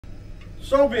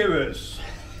So viewers,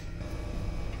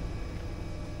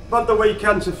 I've had the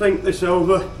weekend to think this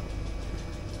over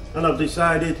and I've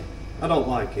decided I don't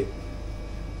like it.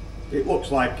 It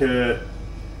looks like I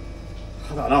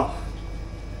don't know,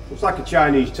 looks like a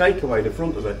Chinese takeaway, the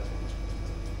front of it.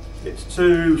 It's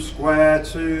too square,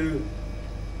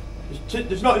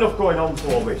 there's not enough going on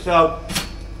for me. So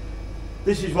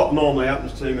this is what normally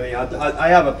happens to me. I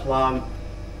have a plan,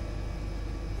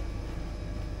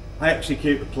 I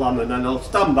execute the plan, and then I'll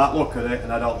stand back, look at it,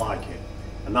 and I don't like it.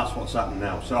 And that's what's happened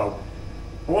now. So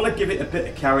I want to give it a bit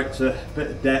of character, a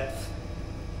bit of depth.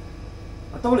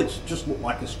 I don't want it to just look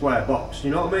like a square box,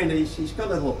 you know what I mean? He's got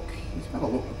to look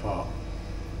the part.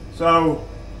 So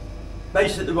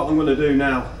basically what I'm going to do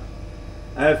now,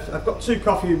 I've got two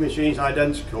coffee machines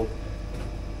identical.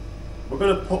 We're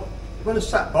going to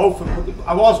set both of them.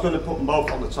 I was going to put them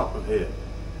both on the top of here,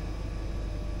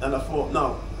 and I thought,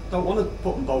 no, I don't want to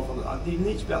put them both on. You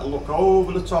need to be able to look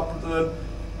over the top of them.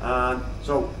 And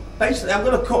so basically I'm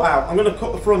going to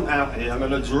cut the front out here. I'm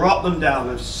going to drop them down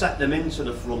and set them into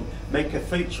the front, make a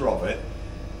feature of it,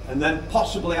 and then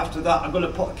possibly after that I'm going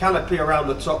to put a canopy around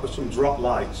the top with some drop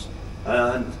lights.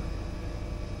 And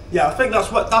yeah, I think that's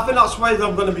the way that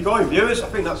I'm going to be going, viewers. I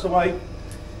think that's the way.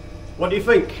 What do you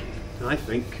think? I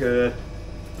think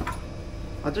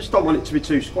I just don't want it to be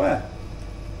too square.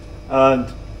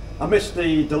 And I missed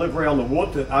the delivery on the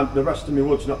wood, and the rest of my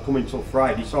wood's not coming till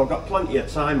Friday, so I've got plenty of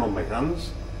time on my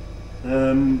hands.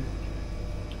 So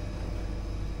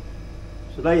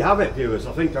there you have it, viewers.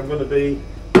 I think I'm going to be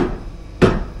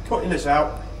cutting this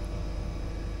out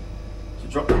to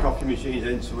drop the coffee machines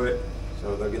into it.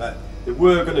 So they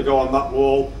were going to go on that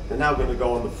wall, they're now going to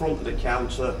go on the front of the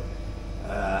counter.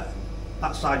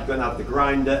 That side you're going to have the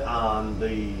grinder and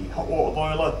the hot water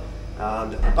boiler,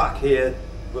 and back here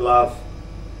we'll have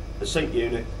a sink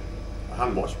unit, a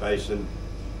hand wash basin,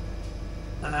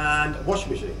 and a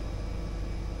washing machine.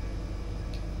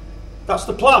 That's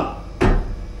the plan,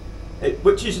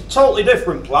 which is a totally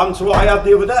different plan to what I had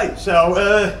the other day. So,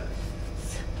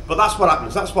 but that's what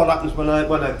happens. That's what happens when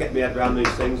I get my head around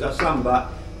these things. I stand back,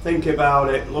 think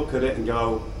about it, look at it, and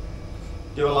go,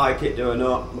 do I like it? Do I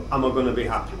not? Am I going to be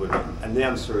happy with it? And the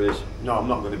answer is no. I'm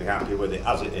not going to be happy with it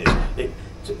as it is.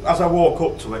 As I walk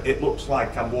up to it, it looks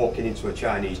like I'm walking into a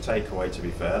Chinese takeaway, to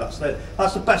be fair.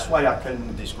 That's the best way I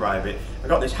can describe it. I've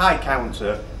got this high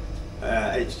counter,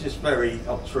 it's just very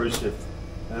obtrusive.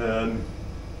 No,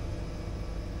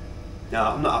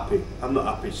 I'm not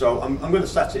happy, so I'm going to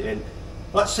set it in.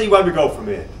 Let's see where we go from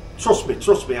here. Trust me,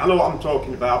 I know what I'm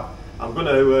talking about. I'm going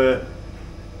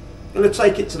to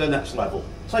take it to the next level.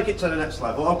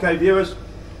 Okay, viewers?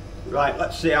 Right,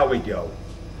 let's see how we go.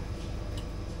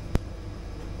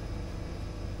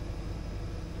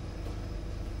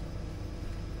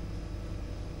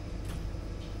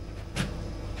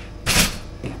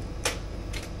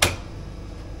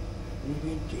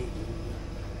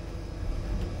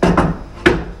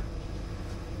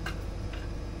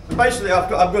 Basically,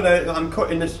 I'm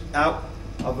cutting this out.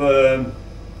 I've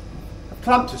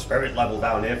clamped a spirit level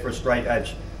down here for a straight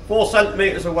edge, 4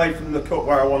 centimetres away from the cut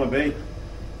where I want to be.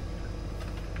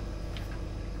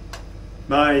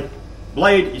 My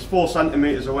blade is 4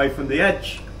 centimetres away from the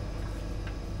edge,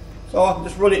 so I can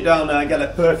just run it down there and get a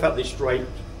perfectly straight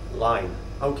line.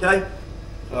 Okay,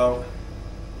 so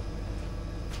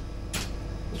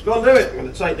let's go and do it. I'm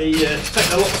going to take the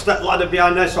little step ladder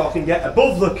behind there so I can get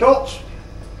above the cut.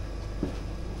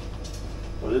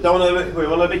 We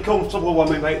want to be comfortable when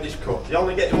we make this cut. You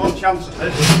only get one chance at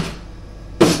this.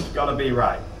 It's got to be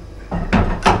right.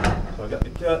 So get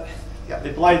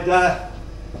the blade there.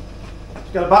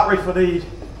 Just got a battery for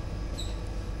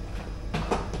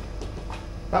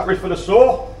the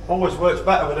saw. Always works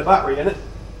better with a battery in it.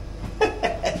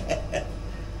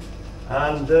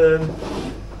 And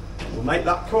we'll make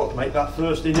that cut. Make that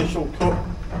first initial cut.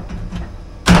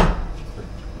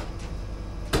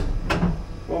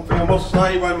 One thing I must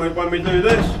say when we do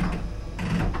this,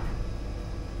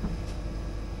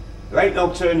 there ain't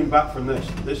no turning back from this.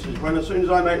 This is as soon as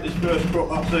I make this first cut,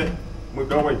 that's it. We're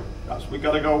going. We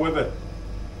got to go with it.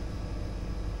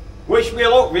 Wish me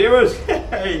luck, viewers.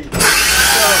 Hey.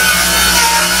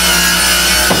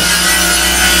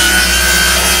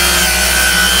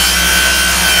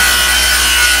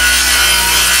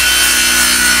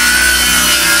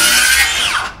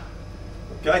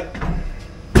 Okay.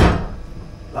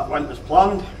 That went as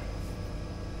planned.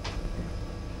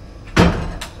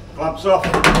 Clamps off.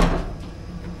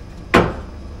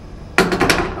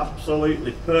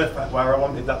 Absolutely perfect where I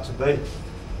wanted that to be.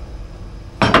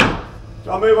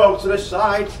 So I'll move over to this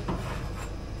side.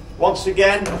 Once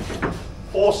again,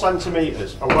 4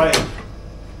 centimetres away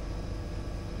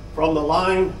From the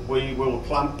line we will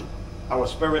clamp our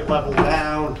spirit level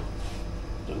down.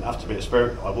 Doesn't have to be a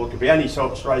spirit level, it could be any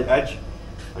sort of straight edge.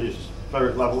 I use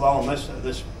spirit level on this at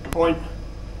this point.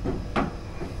 I'll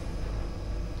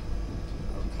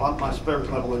clamp my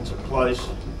spirit level into place.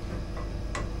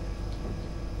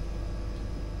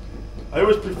 I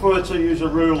always prefer to use a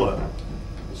ruler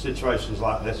in situations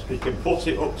like this, because you can put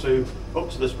it up to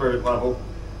the spirit level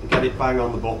and get it bang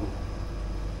on the button.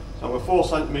 So we're 4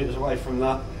 centimetres away from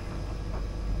that.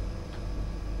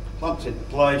 Clamped into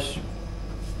place,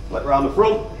 flip around the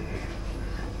front.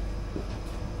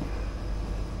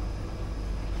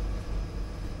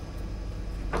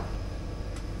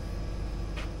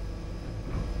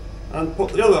 And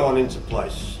put the other one into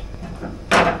place.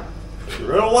 The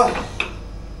ruler,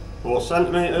 4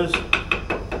 centimetres.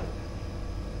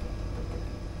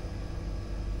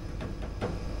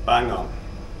 Bang on.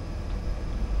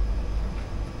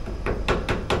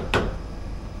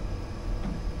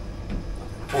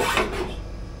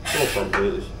 4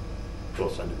 centimetres. 4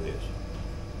 centimetres.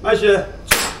 Measure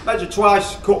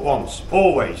twice, cut once.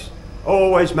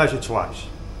 Always measure twice.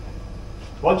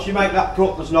 Once you make that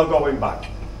cut, there's no going back.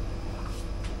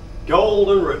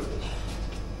 Golden rule.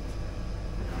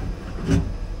 So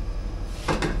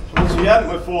once again,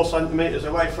 we're 4 centimetres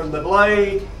away from the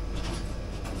blade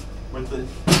with the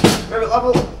spirit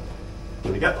level.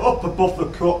 When you get up above the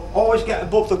cut, always get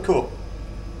above the cut.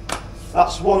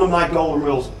 That's one of my golden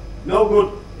rules. No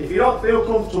good, if you don't feel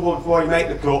comfortable before you make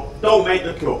the cut, don't make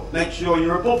the cut. Make sure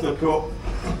you're above the cut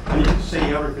and you can see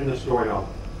everything that's going on.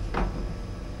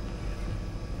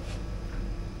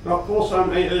 About 4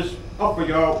 centimetres, off we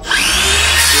go.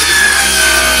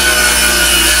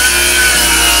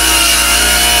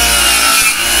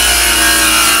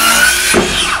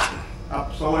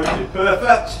 Absolutely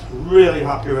perfect, really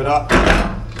happy with that.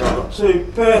 So I've got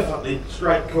 2 perfectly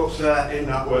straight cuts there in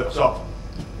that worktop.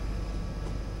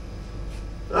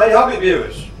 There you have it,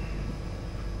 viewers.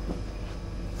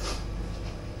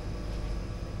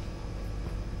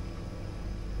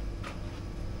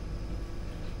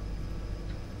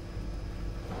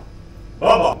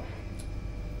 Bye-bye.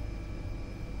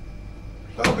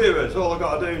 So viewers, all I've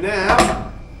got to do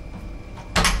now,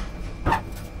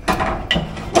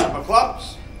 my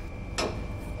clamps.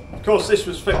 Of course this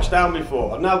was fixed down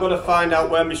before. I've now got to find out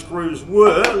where my screws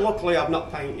were. Luckily I've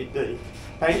not painted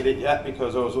it yet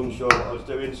because I was unsure what I was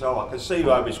doing, so I can see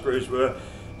where my screws were.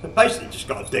 So basically just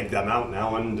got to dig them out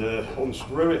now and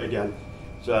unscrew it again.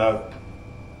 So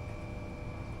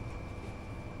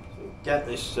get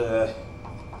this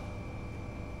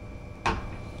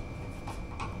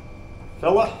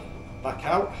filler back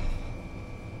out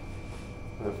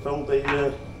and fill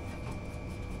the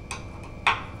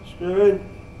screw in.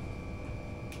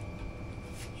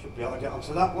 Should be able to get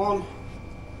onto that one.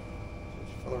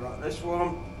 Just filler out this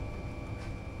one.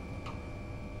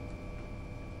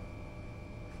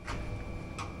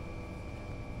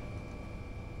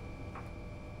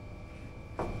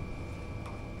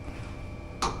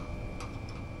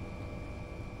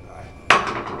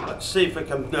 Let's see if we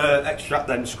can extract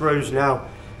them screws now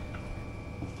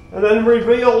and then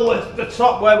reveal the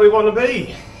top where we want to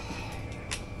be.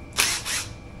 Let's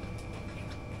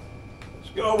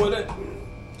go with it.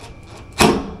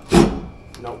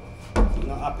 Nope,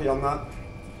 not happy on that.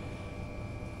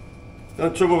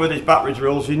 The trouble with these battery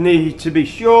drills, you need to be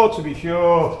sure. Last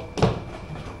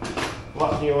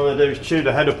thing you want to do is chew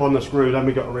the head up on the screw, then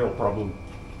we got a real problem.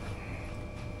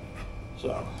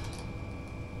 So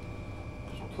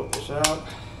cut this out.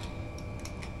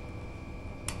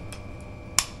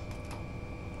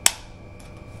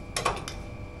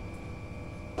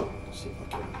 Let's see if I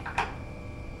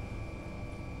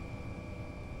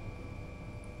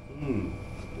can.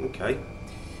 Okay.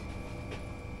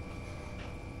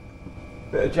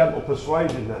 Bit of gentle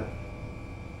persuasion then.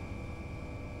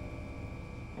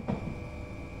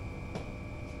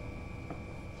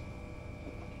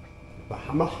 A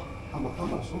hammer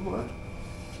somewhere.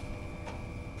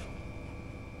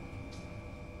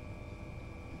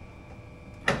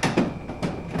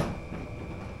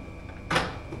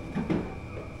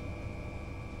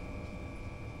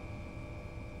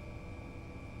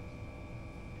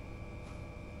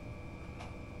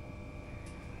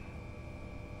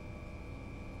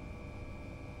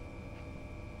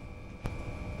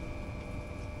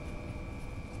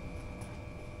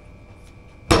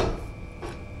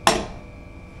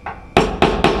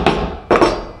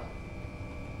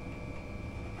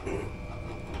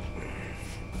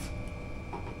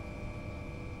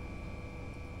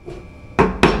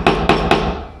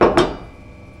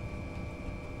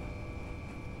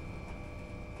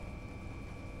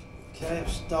 Okay,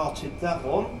 I've started that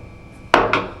one.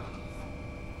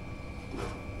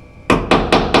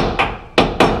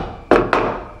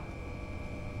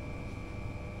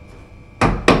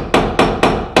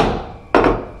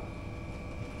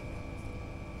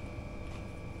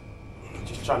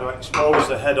 Just trying to expose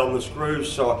the head on the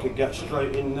screws so I could get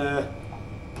straight in there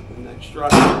and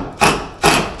extract them.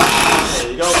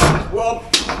 There you go, one,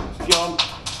 it's gone.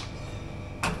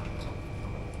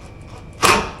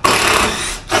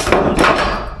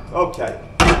 Okay,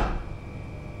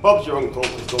 Bob's your uncle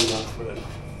has done that for him.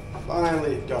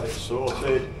 Finally got it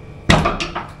sorted. Take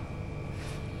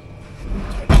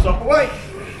the stop away.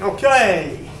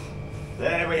 Okay,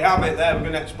 there we have it. There, we're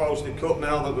going to expose the cut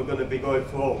now that we're going to be going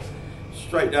for.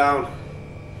 Straight down.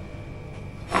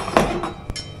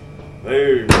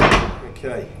 Boom.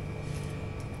 Okay.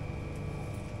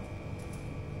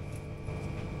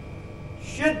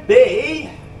 Should be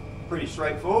pretty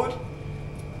straightforward.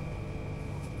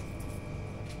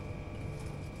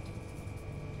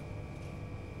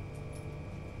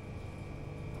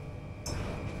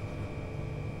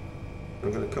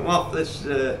 I'm going to come off this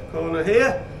corner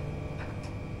here.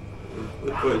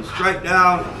 We're putting straight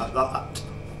down like that.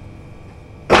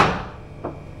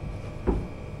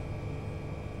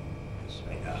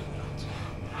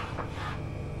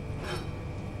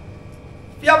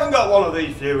 If you haven't got one of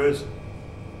these viewers,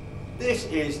 this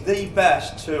is the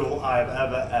best tool I've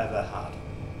ever had.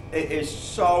 It is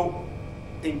so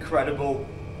incredible,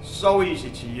 so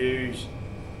easy to use,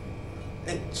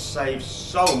 it saves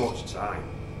so much time.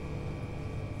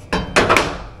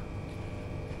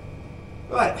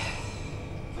 Right,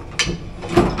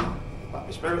 back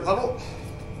to spirit level.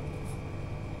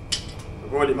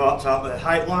 I've already marked out the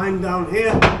height line down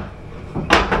here.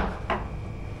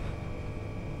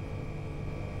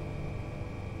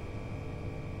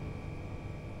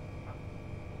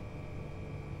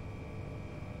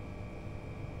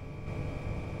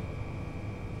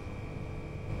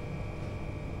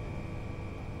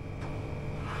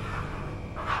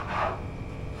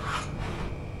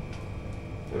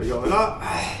 There we go with that.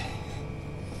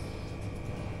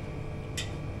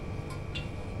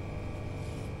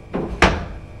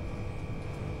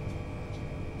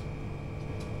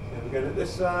 Then we get at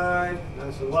this side,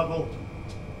 nice and level.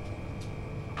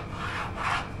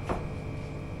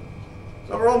 So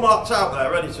we're all marked out there,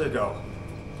 ready to go.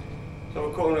 So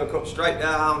we're going to cut straight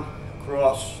down,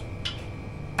 across.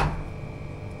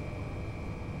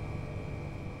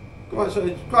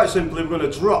 Quite simply, we're going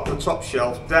to drop the top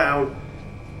shelf down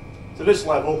to this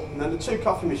level, and then the two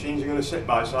coffee machines are going to sit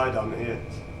by side down here,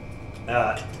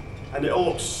 and it'll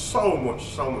look so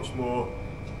much more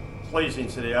pleasing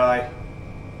to the eye,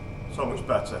 so much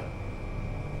better.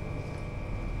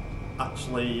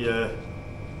 Actually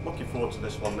looking forward to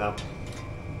this one now.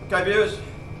 Okay viewers,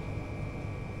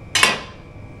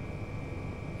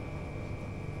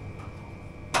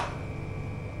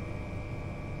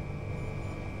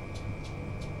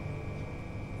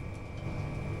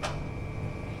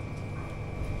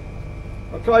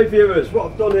 okay viewers,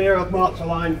 what I've done here, I've marked a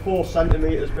line 4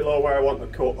 centimetres below where I want to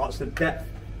cut. That's the depth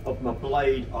of my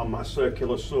blade on my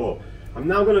circular saw. I'm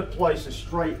now going to place a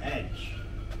straight edge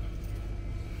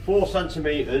 4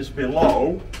 centimetres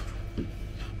below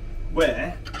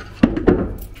where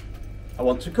I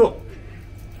want to cut.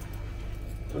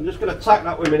 So I'm just going to tack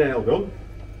that with my nail gun.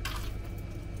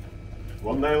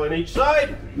 One nail in each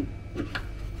side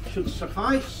should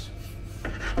suffice.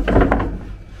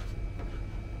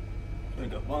 We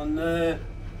got one there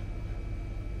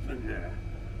and there.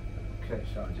 Okay,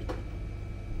 so I just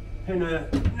pin a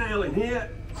nail in here.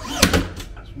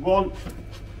 That's one.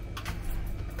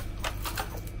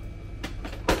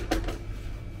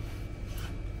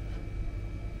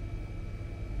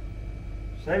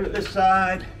 Same at this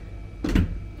side.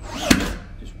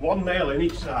 Just one nail in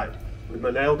each side with my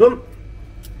nail gun.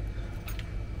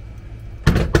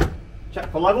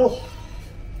 Check for level.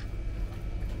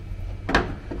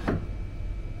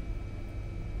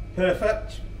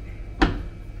 Perfect.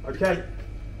 Okay.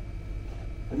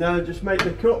 And now just make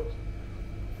the cut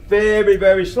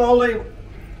very slowly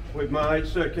with my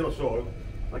circular saw.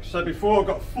 Like I said before, I've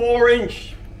got 4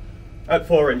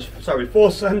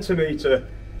 centimetre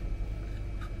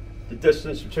the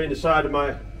distance between the side of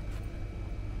my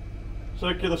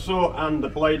circular saw and the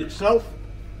blade itself.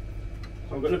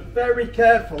 So I'm going to very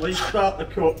carefully start the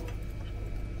cut,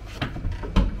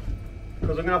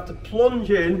 because I'm going to have to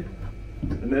plunge in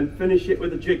and then finish it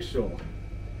with a jigsaw.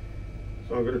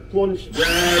 So I'm going to plunge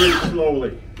very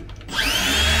slowly.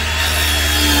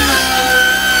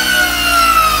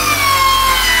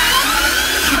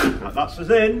 Now that's us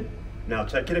in. Now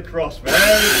take it across very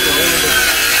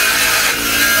slowly.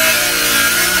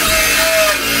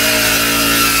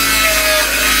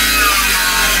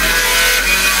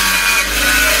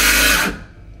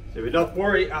 we don't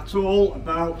worry at all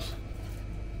about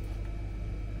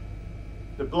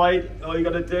the blade. All you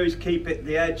got to do is keep it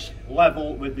the edge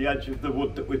level with the edge of the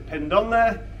wood that we've pinned on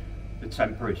there, the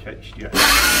temporary fixture.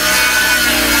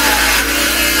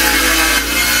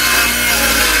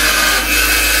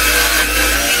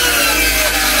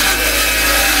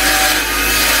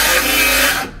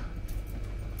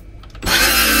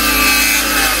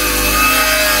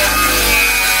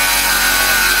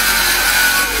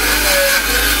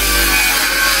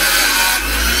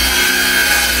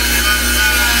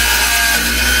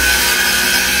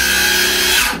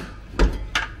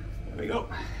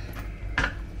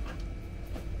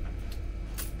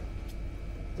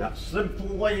 That's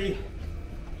simply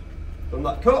from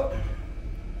that cut.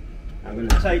 I'm going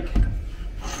to take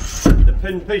the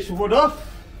pinned piece of wood off.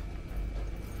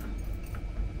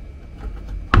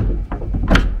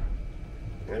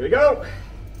 There we go.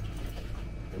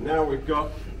 And now we've got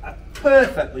a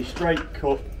perfectly straight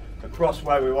cut across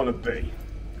where we want to be.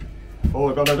 All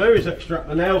we've got to do is extract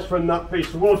the nails from that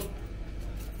piece of wood.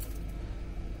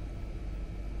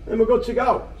 And we're good to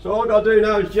go. So all I've got to do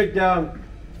now is jig down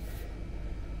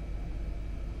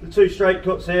the two straight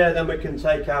cuts here, then we can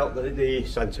take out the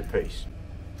centre piece.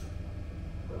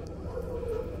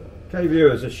 Okay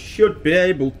viewers, I should be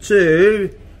able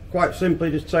to quite simply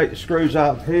just take the screws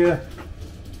out of here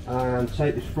and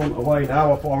take this front away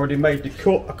now. I've already made the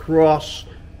cut across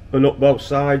and up both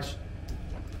sides.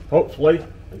 Hopefully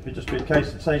it could just be a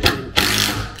case of taking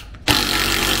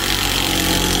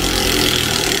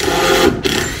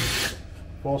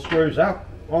four screws out.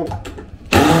 One,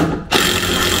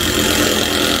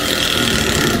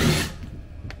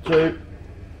 two,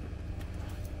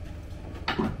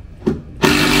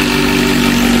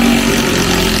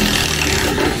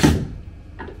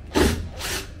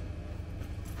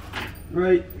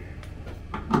 three,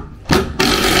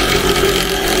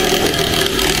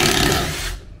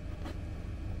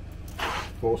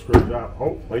 four screws out.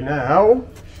 Hopefully now.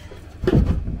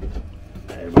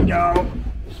 There we go.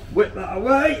 Just whip that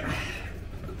away.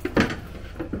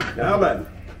 Now then,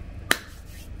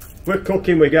 we're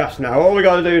cooking with gas now. All we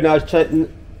got to do now is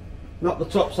knock the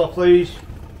tops off these.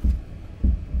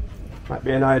 Might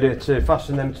be an idea to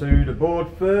fasten them to the board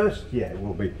first. Yeah, it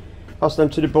will be. Fasten them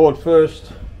to the board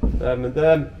first, and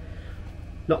then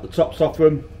knock the tops off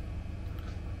them.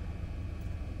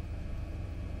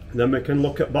 And then we can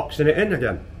look at boxing it in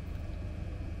again.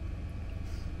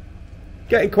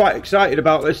 Getting quite excited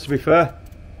about this, to be fair.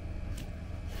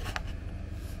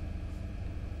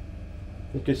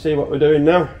 You can see what we're doing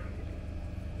now.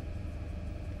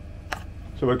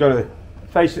 So we're going to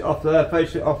face it off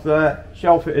there,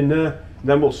 shelf it in there, and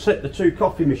then we'll sit the two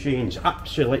coffee machines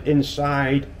actually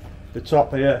inside the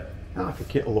top here. And I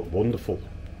think it'll look wonderful.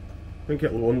 I think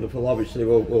it'll look wonderful. Obviously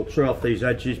we'll trim off these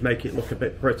edges, make it look a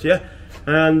bit prettier.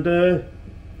 And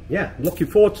yeah, looking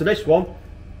forward to this one.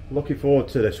 Looking forward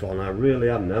to this one, I really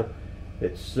am now.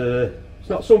 It's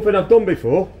not something I've done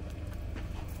before.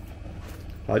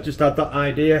 I just had that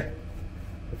idea.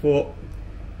 I thought,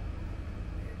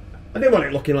 I didn't want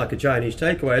it looking like a Chinese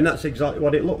takeaway, and that's exactly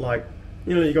what it looked like.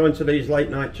 You know, you go into these late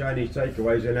night Chinese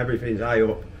takeaways and everything's high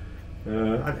up.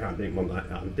 I didn't want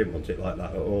that. I didn't want it like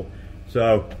that at all.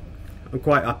 So I'm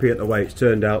quite happy at the way it's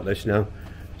turned out this now.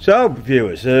 So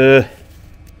viewers,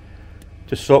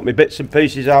 just sort my bits and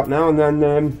pieces out now, and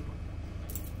then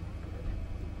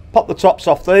pop the tops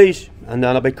off these, and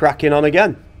then I'll be cracking on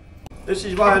again. This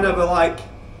is why I never like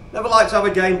to have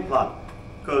a game plan,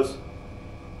 because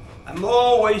I'm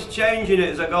always changing it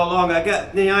as I go along. I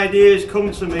get the ideas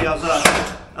come to me as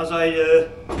I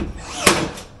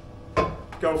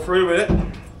go through with it,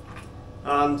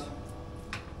 and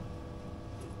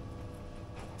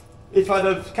if I'd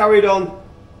have carried on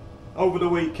over the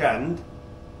weekend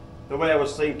the way I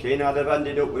was thinking, I'd have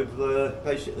ended up with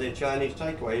basically a Chinese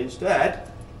takeaway.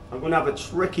 Instead, I'm going to have a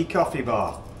tricky coffee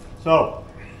bar. So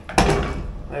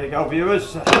there you go,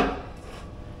 viewers. So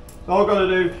all I've got to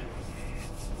do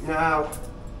now,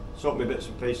 sort my bits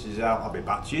and pieces out. I'll be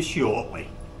back to you shortly.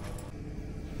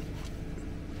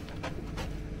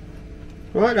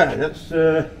 Right then, let's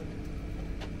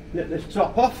get this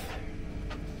top off.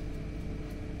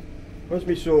 Where's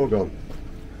my saw gone?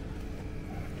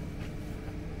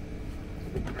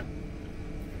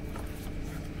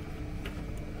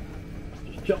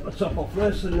 Just chop the top off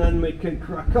this, and then we can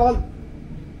crack on.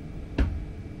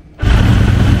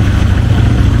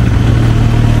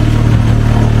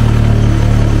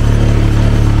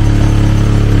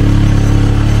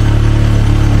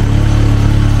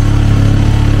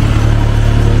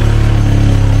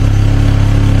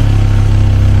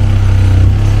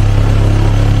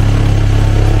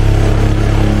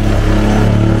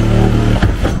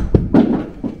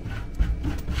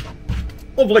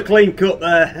 Lovely clean cut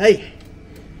there, hey?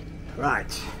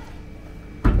 Right.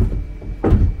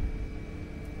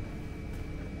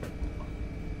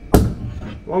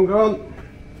 One gone.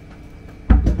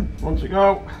 One to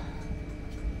go.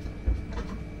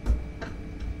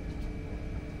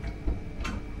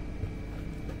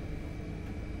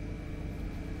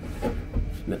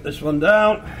 Snip this one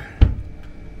down.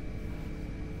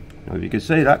 Now if you can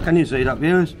see that, can you see that,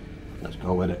 viewers? Let's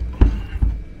go with it.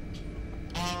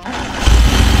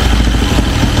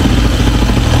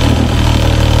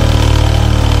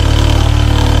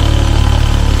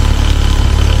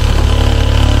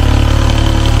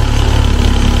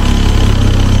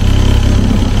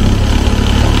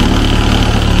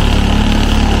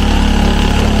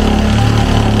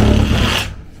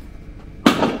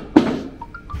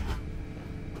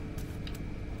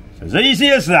 As easy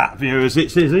as that, viewers,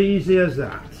 it's as easy as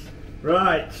that.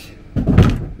 Right,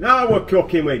 now we're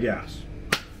cooking with gas.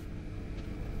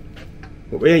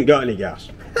 But we ain't got any gas.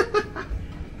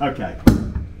 Okay,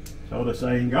 so the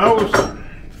saying goes.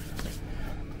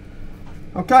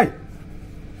 Okay.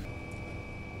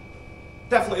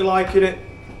 Definitely liking it.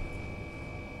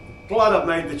 Glad I've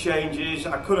made the changes.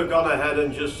 I could have gone ahead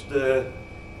and just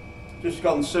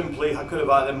gone simply. I could have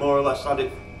either more or less had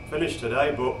it finished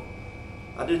today, but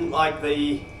I didn't like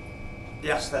the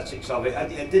aesthetics of it. I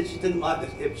just didn't like it.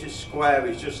 It was just square.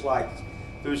 It's just like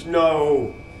there was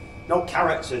no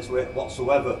character to it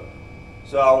whatsoever.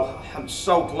 So I'm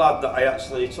so glad that I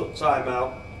actually took time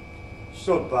out,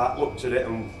 stood back, looked at it,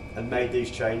 and made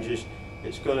these changes.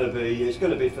 It's gonna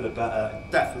be for the better.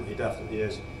 Definitely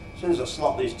is. As soon as I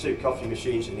slot these two coffee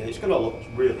machines in here, it's gonna look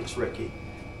really tricky.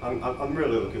 I'm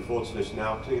really looking forward to this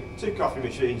now. Two coffee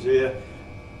machines here.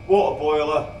 Water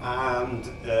boiler and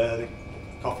the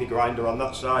coffee grinder on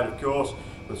that side, of course.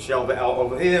 We'll shelve it out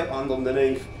over here and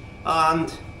underneath,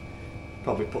 and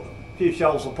probably put a few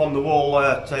shelves up on the wall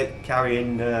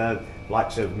carrying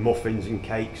likes of muffins and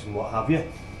cakes and what have you.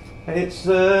 It's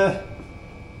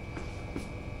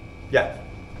yeah,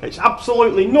 it's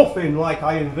absolutely nothing like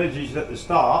I envisaged at the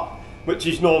start, which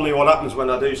is normally what happens when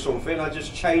I do something. I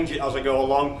just change it as I go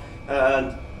along,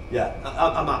 and yeah,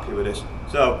 I'm happy with this.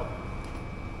 So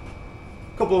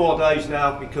couple more days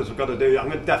now, because I've got to do.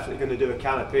 I'm definitely going to do a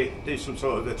canopy, do some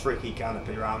sort of a tricky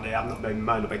canopy around here. I've not made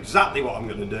my mind up exactly what I'm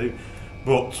going to do,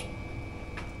 but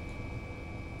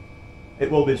it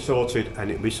will be sorted,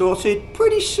 and it'll be sorted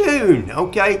pretty soon.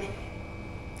 Okay.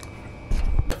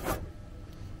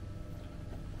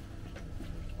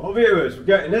 Well, viewers, we're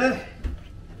getting there.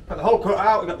 Got the whole cut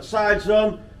out. We've got the sides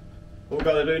on. What we've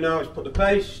got to do now is put the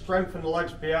base, strengthen the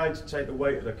legs behind to take the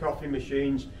weight of the coffee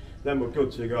machines. Then we're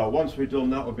good to go. Once we've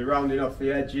done that, we'll be rounding off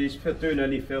the edges, doing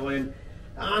any filling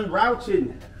and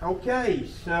routing. Okay,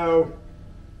 so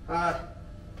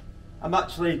I'm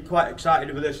actually quite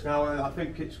excited with this now. I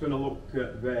think it's going to look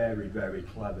very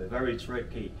clever, very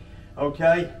tricky.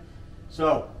 Okay,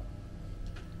 so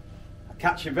I'll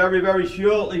catch you very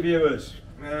shortly, viewers.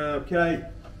 Okay,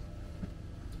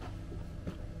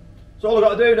 so all I've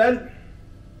got to do then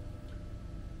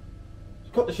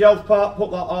is cut the shelf part, put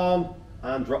that on,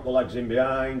 and drop the legs in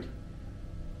behind.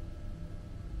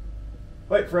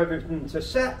 Wait for everything to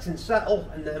set and settle,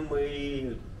 and then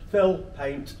we fill,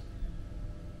 paint,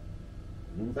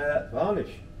 and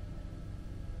varnish.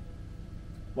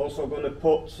 I'm also going to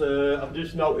put, I've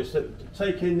just noticed that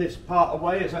taking this part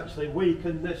away has actually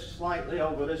weakened this slightly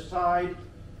over this side.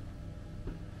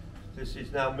 This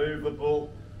is now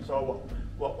movable, so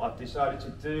what I've decided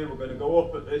to do, we're going to go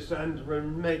up at this end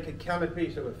and make a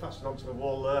canopy, so we're fastened onto the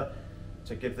wall there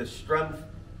to give this strength,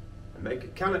 and make a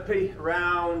canopy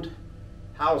around,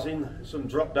 housing some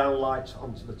drop down lights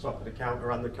onto the top of the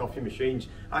counter and the coffee machines.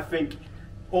 I think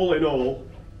all in all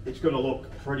it's going to look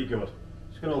pretty good.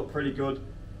 It's going to look pretty good.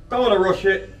 Don't want to rush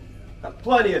it. Got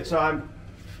plenty of time,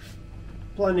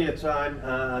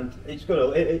 and it's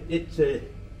going to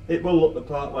it will look the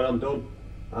part when I'm done.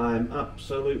 I'm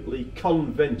absolutely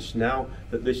convinced now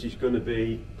that this is going to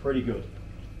be pretty good.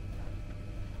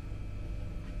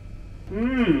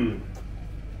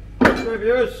 So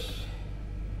viewers,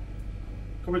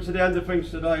 coming to the end of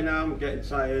things today now. I'm getting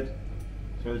tired,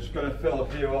 so I'm just going to fill a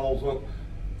few holes up,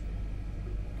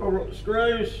 cover up the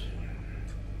screws,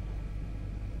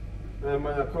 and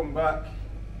when I come back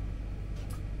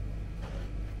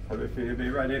everything will be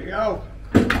ready to go.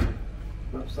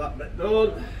 That's that bit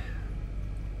done.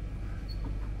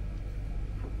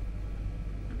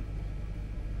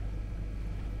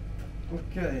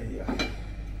 Okay.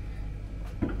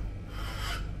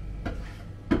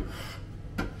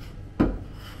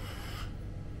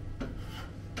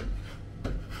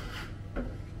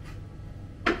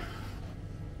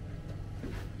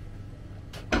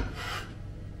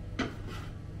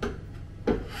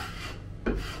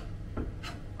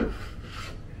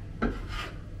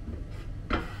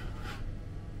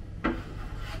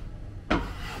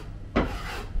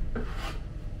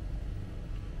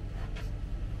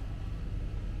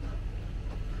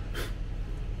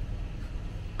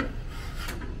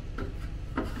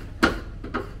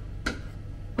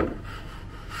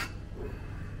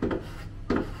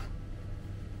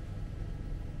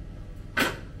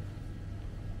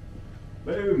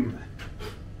 Boom.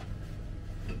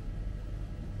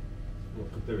 What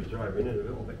I could do is drive in a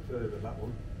little bit further, that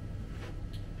one.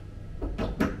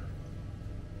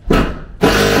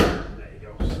 There you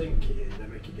go, sink it in,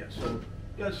 then we can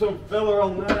get some filler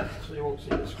on there so you won't see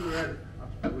the screw head.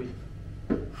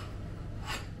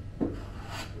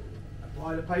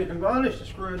 Apply the paint and varnish, the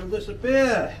screw head will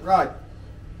disappear. Right.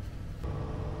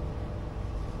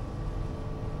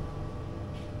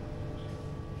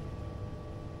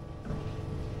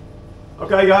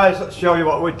 Okay guys, let's show you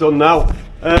what we've done now.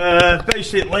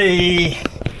 Basically,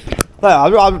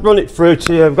 I'll run it through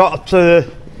to you. I've got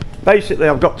basically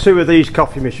I've got two of these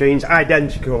coffee machines,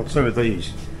 identical two of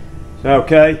these.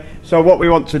 Okay, so what we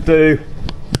want to do,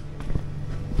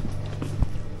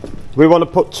 we want to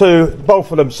put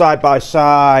both of them side by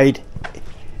side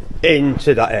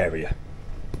into that area.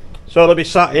 So they'll be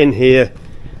sat in here.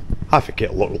 I think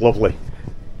it'll look lovely.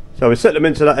 So we set them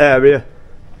into that area.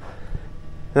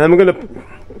 And then we're going to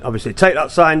obviously take that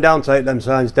sign down, take them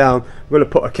signs down. We're going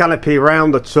to put a canopy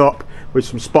around the top with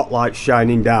some spotlights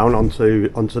shining down onto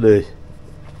the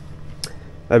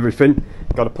everything.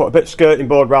 Got to put a bit of skirting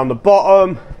board around the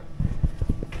bottom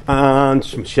and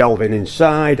some shelving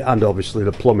inside, and obviously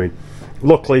the plumbing.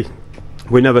 Luckily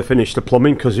we never finished the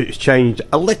plumbing because it's changed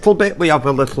a little bit. We have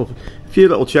a few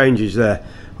little changes there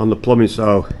on the plumbing,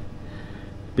 so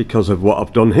because of what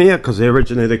I've done here, because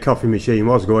originally the coffee machine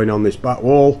was going on this back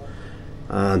wall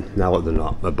and now they're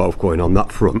not, they're both going on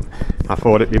that front. I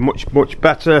thought it'd be much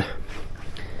better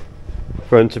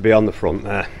for them to be on the front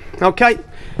there. Okay,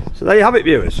 so there you have it,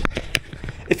 viewers.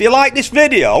 If you like this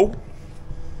video,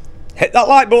 hit that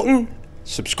like button,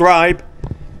 subscribe,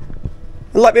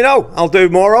 and let me know. I'll do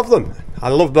more of them. I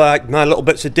love my little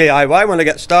bits of DIY when I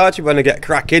get started, when I get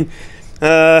cracking.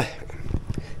 If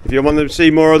you want to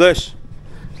see more of this,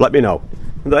 let me know.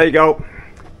 And there you go.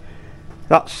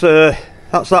 That's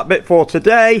that bit for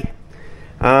today.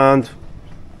 And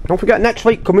don't forget, next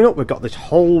week coming up, we've got this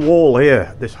whole wall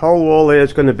here. This whole wall here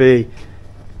is going to be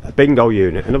a bingo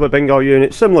unit, another bingo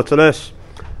unit similar to this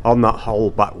on that whole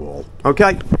back wall.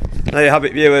 Okay, there you have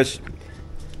it, viewers.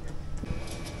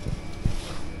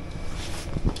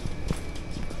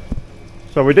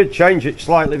 So we did change it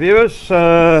slightly, viewers.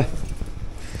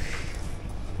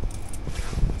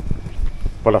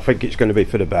 But I think it's going to be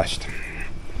for the best.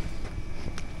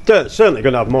 Certainly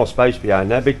going to have more space behind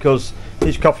there because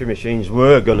these coffee machines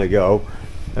were going to go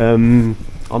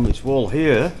on this wall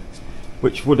here,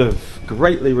 which would have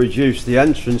greatly reduced the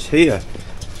entrance here.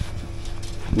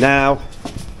 Now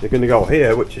they're going to go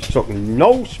here, which is taking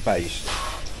no space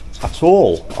at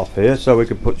all off here, so we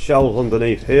can put shelves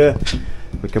underneath here.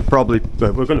 We can probably,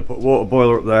 we're going to put a water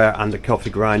boiler up there and a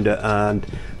coffee grinder, and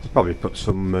probably put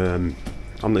some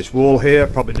on this wall here,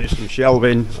 probably do some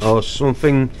shelving or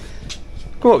something.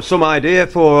 Come up with some idea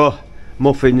for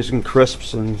muffins and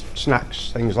crisps and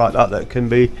snacks, things like that, that can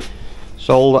be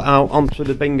sold out onto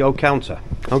the bingo counter.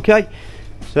 Okay,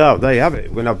 so there you have it.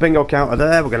 We're going to have a bingo counter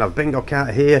there, we're going to have a bingo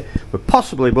counter here, but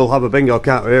possibly we'll have a bingo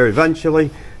counter here eventually.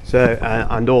 So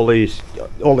and all this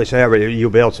area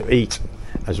you'll be able to eat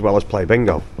as well as play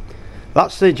bingo.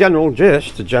 That's the general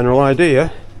gist, the general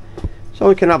idea. So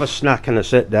we can have a snack and a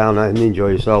sit down and enjoy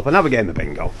yourself and have a game of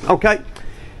bingo. Okay,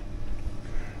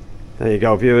 there you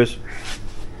go, viewers.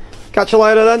 Catch you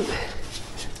later then.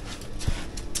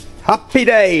 Happy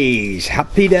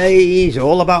days,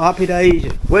 all about happy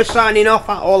days. We're signing off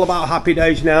at all about happy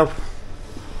days now.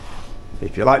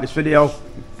 If you like this video,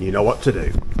 you know what to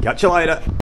do. Catch you later.